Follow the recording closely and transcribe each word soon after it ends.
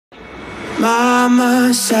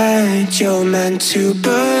Mama said you're meant to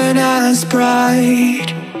burn as bright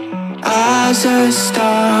as a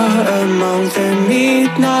star among the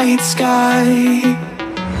midnight sky.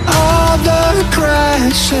 All the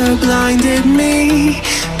pressure blinded me,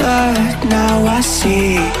 but now I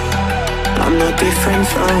see I'm not different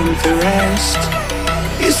from the rest.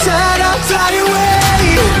 You said I'd fly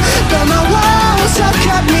away, but my walls have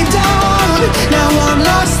kept me down. Now I'm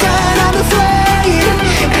lost and I'm afraid,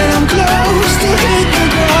 and I'm close to hit the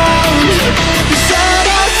ground. You said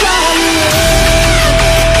I'd fly away,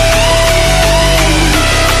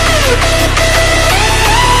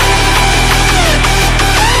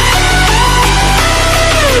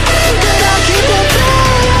 but I'll keep on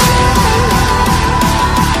flying.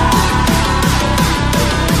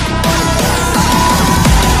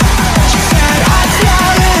 She said I'd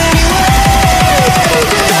fly anyway,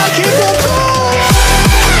 but I'll keep on flying.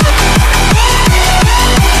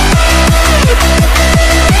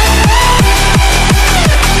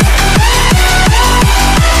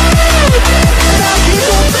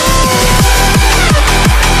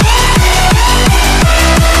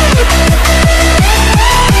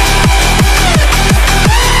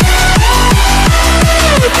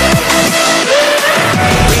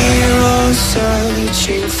 We're all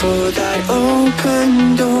searching for that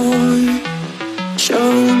open door.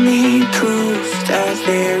 Show me proof that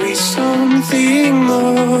there is something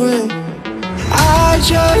more. I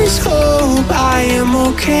just hope I am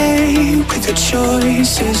okay with the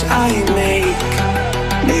choices I make.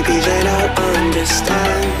 Maybe then I'll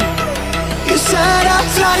understand. You said I'd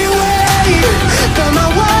fly away, but my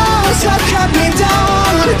walls have kept me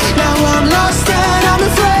down. Now I'm lost